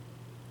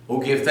Oh,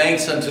 give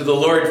thanks unto the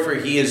Lord, for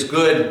he is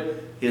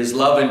good. His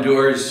love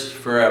endures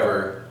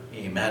forever.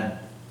 Amen.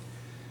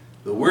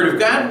 The Word of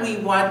God we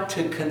want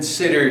to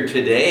consider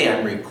today,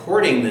 I'm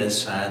recording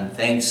this on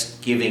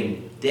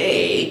Thanksgiving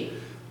Day,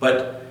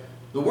 but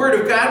the Word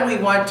of God we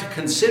want to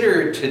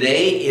consider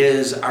today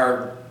is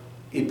our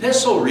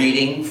epistle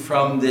reading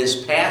from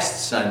this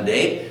past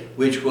Sunday,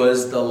 which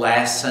was the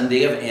last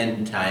Sunday of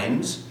End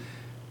Times,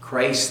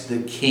 Christ the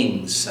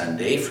King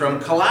Sunday, from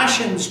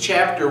Colossians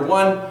chapter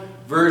 1,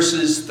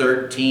 verses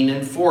 13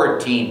 and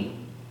 14.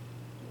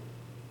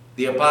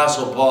 The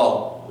Apostle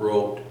Paul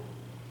wrote,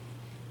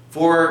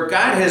 "For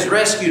God has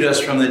rescued us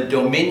from the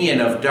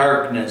dominion of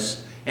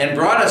darkness and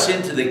brought us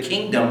into the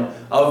kingdom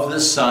of the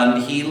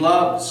Son he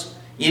loves,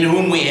 in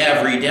whom we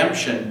have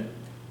redemption,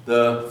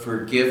 the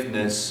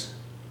forgiveness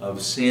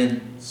of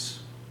sins."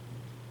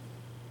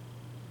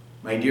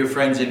 My dear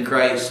friends in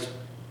Christ,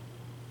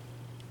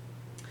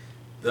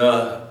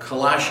 the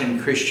Colossian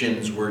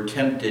Christians were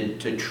tempted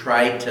to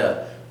try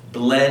to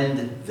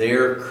blend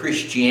their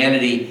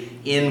Christianity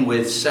in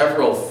with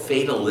several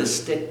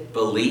fatalistic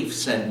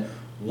beliefs, and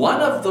one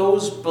of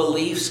those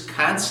beliefs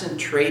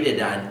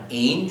concentrated on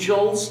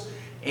angels,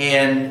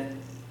 and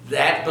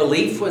that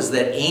belief was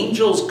that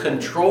angels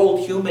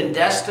controlled human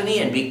destiny,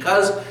 and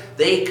because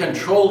they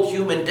controlled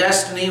human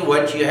destiny,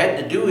 what you had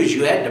to do is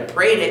you had to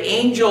pray to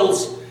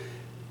angels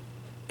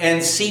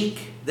and seek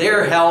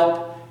their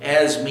help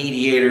as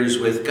mediators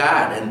with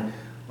God. And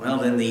well,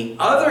 then the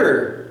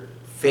other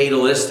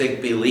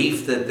fatalistic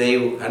belief that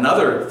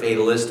another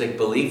fatalistic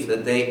belief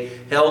that they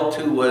held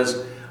to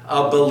was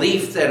a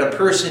belief that a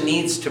person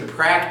needs to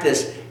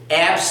practice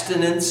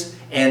abstinence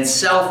and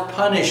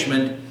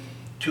self-punishment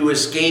to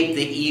escape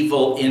the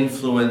evil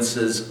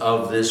influences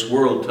of this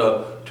world,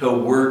 to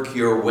work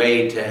your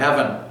way to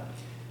heaven.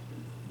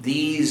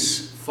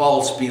 These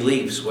false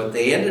beliefs, what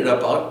they ended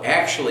up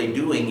actually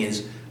doing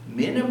is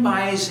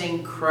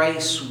minimizing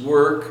Christ's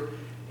work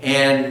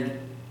and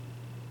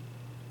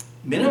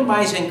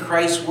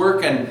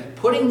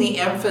putting the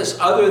emphasis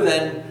other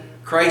than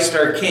Christ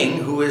our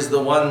King, who is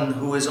the one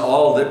who is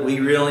all that we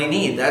really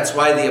need. That's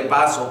why the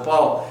Apostle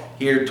Paul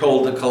here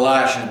told the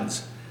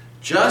Colossians,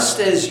 "Just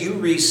as you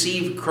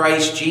received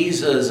Christ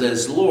Jesus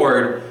as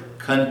Lord,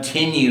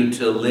 continue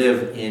to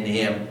live in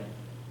him."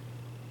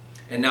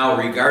 And now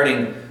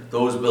regarding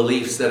those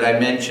beliefs that I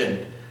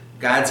mentioned,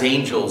 God's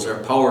angels are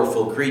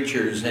powerful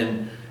creatures,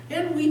 and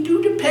we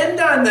do depend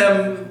on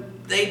them.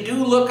 They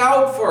do look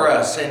out for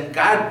us, and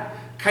God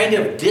kind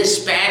of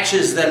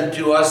dispatches them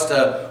to us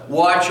to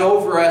watch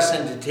over us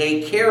and to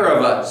take care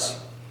of us.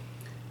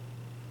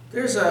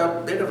 There's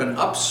a bit of an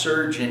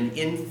upsurge in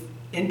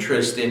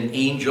interest in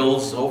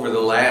angels over the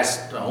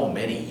last,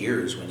 many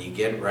years when you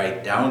get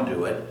right down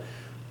to it.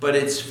 But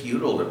it's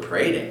futile to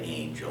pray to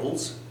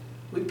angels.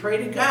 We pray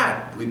to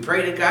God. We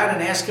pray to God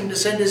and ask him to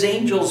send his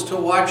angels to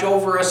watch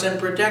over us and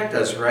protect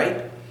us,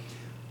 right?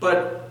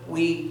 But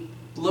we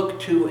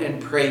look to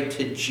and pray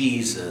to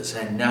Jesus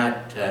and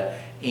not to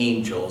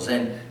angels.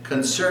 And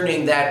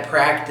concerning that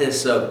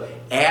practice of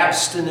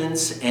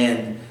abstinence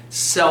and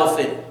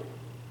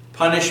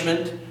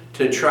self-punishment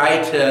to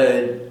try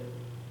to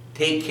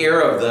take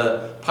care of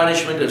the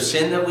punishment of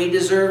sin that we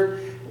deserve,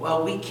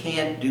 well, we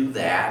can't do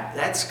that.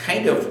 That's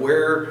kind of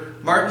where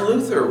Martin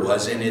Luther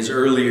was in his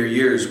earlier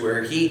years,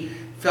 where he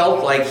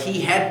felt like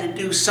he had to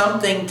do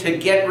something to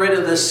get rid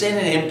of the sin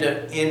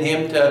in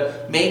him to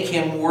make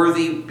him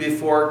worthy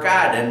before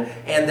God,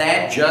 and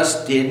that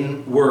just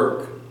didn't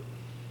work.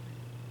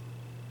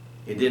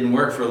 It didn't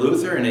work for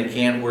Luther, and it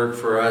can't work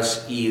for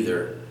us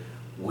either.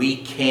 We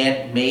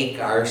can't make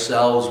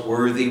ourselves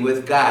worthy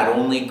with God.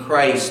 Only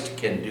Christ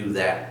can do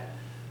that.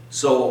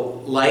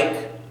 So,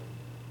 like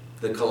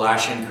the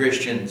Colossian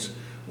Christians,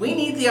 we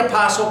need the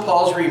Apostle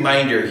Paul's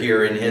reminder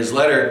here in his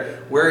letter,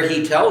 where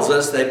he tells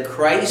us that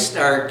Christ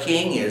our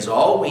King is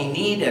all we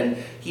need, and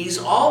he's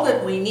all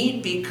that we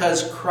need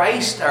because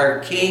Christ our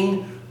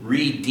King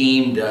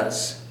redeemed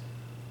us.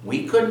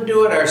 We couldn't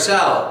do it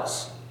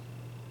ourselves,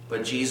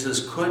 but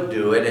Jesus could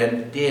do it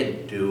and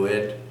did do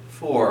it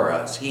for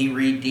us. He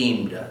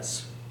redeemed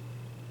us.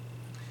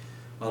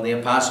 Well, the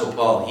Apostle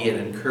Paul, he had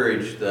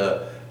encouraged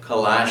the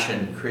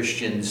Colossian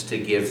Christians to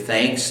give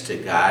thanks to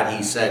God.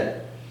 He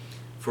said,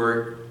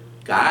 "For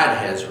God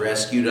has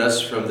rescued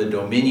us from the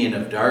dominion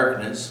of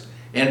darkness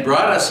and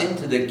brought us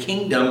into the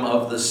kingdom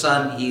of the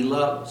Son he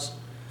loves."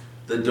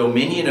 The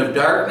dominion of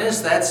darkness,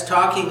 that's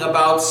talking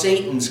about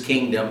Satan's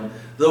kingdom,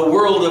 the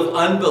world of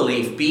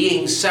unbelief,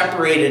 being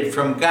separated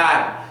from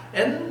God.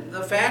 And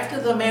the fact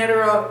of the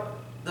matter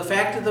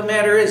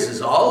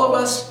is all of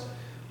us,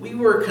 we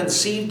were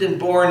conceived and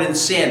born in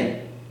sin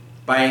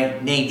by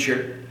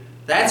nature.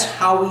 That's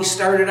how we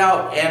started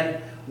out, and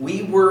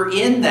we were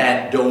in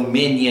that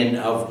dominion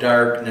of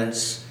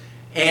darkness.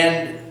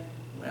 And,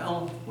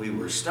 well, we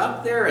were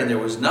stuck there, and there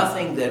was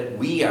nothing that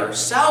we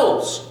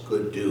ourselves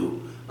could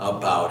do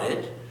about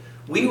it.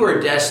 We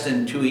were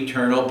destined to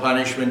eternal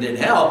punishment in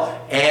hell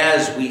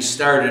as we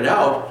started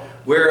out,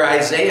 where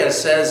Isaiah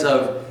says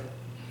of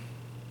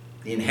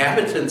the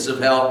inhabitants of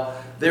hell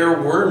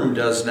Their worm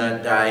does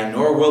not die,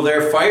 nor will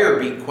their fire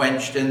be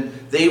quenched, and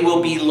they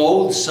will be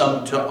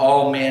loathsome to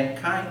all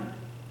mankind.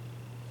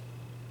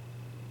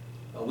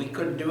 Well, we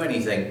couldn't do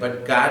anything,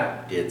 but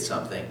God did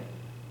something.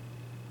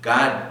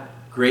 God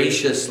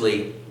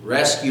graciously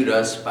rescued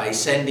us by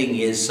sending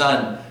his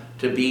Son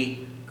to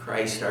be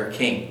Christ our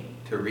King,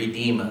 to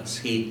redeem us.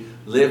 He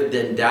lived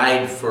and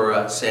died for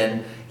us,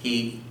 and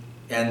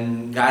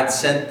God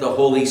sent the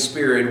Holy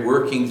Spirit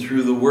working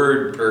through the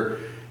Word,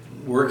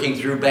 working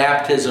through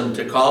baptism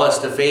to call us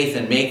to faith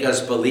and make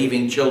us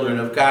believing children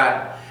of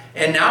God.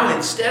 And now,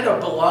 instead of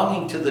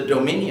belonging to the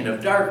dominion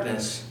of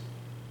darkness,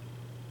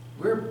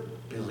 we're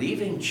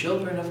believing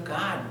children of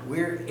God.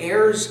 We're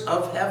heirs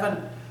of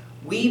heaven.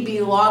 We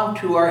belong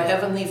to our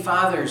Heavenly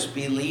Father's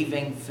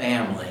believing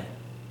family.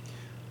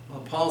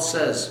 Well, Paul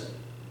says,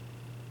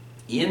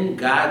 in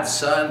God's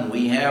Son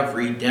we have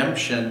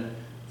redemption,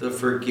 the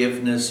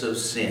forgiveness of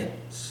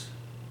sins.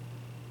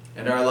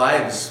 And our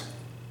lives,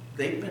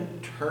 they've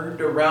been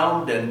turned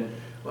around, and,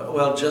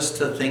 well, just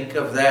to think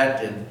of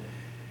that, and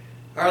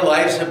our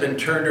lives have been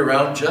turned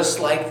around just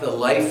like the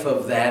life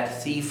of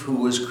that thief who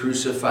was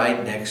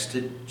crucified next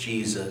to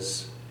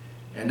Jesus.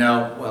 And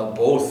now, well,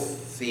 both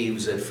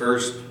thieves at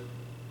first,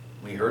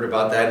 we heard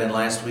about that in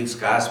last week's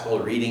gospel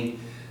reading.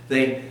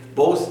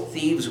 Both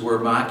thieves were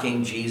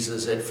mocking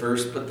Jesus at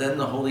first, but then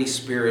the Holy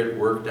Spirit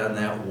worked on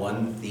that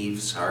one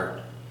thief's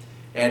heart.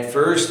 At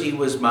first he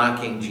was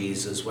mocking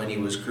Jesus when he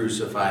was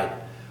crucified,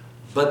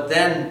 but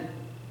then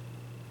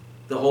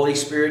the Holy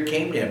Spirit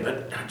came to him.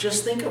 But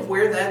just think of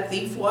where that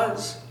thief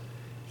was.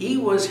 He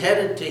was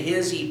headed to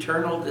his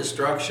eternal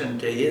destruction,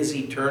 to his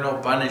eternal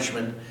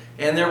punishment,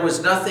 and there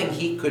was nothing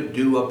he could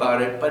do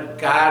about it, but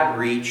God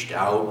reached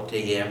out to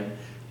him.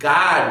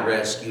 God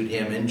rescued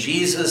him, and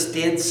Jesus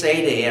did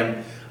say to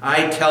him,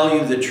 I tell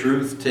you the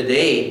truth,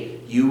 today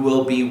you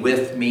will be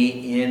with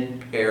me in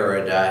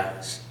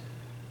paradise.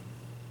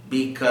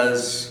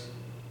 Because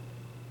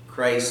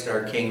Christ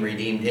our King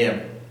redeemed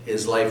him,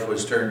 his life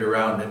was turned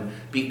around. And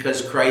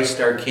because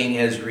Christ our King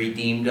has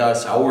redeemed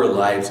us, our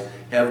lives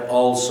have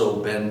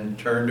also been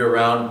turned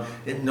around.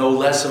 And no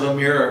less of a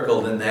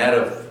miracle than that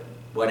of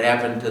what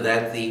happened to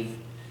that thief.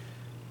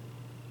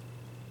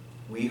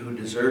 We who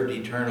deserved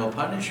eternal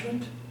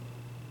punishment,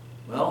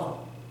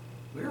 well,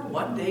 we're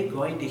one day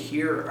going to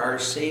hear our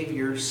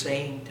Savior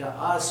saying to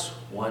us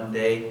one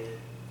day,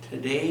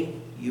 today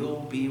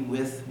you'll be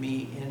with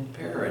me in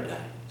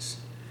paradise,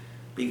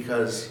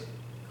 because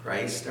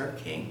Christ our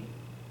King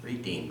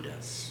redeemed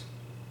us.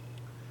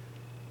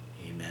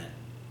 Amen.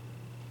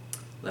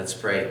 Let's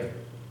pray.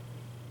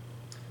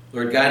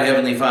 Lord God,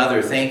 Heavenly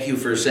Father, thank you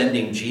for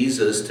sending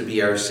Jesus to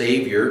be our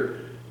Savior,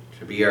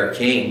 to be our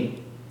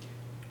King.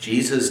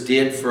 Jesus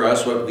did for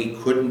us what we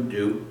couldn't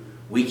do.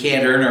 We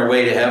can't earn our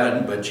way to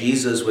heaven, but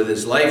Jesus, with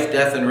his life,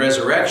 death, and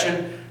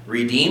resurrection,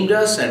 redeemed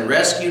us and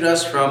rescued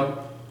us from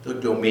the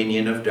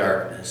dominion of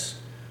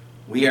darkness.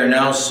 We are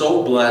now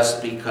so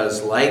blessed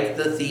because, like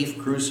the thief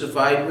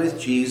crucified with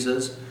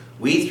Jesus,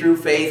 we through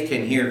faith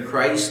can hear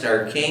Christ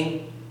our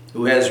King,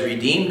 who has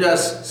redeemed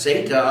us,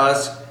 say to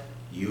us,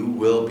 you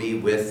will be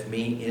with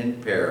me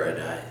in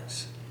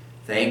paradise.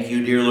 Thank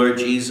you, dear Lord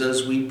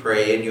Jesus, we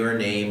pray in your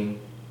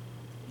name.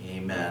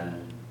 Amen.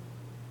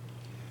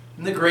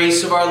 And the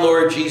grace of our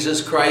Lord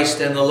Jesus Christ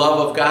and the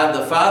love of God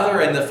the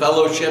Father and the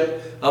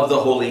fellowship of the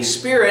Holy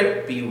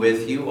Spirit be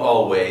with you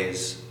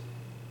always.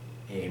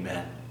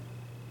 Amen.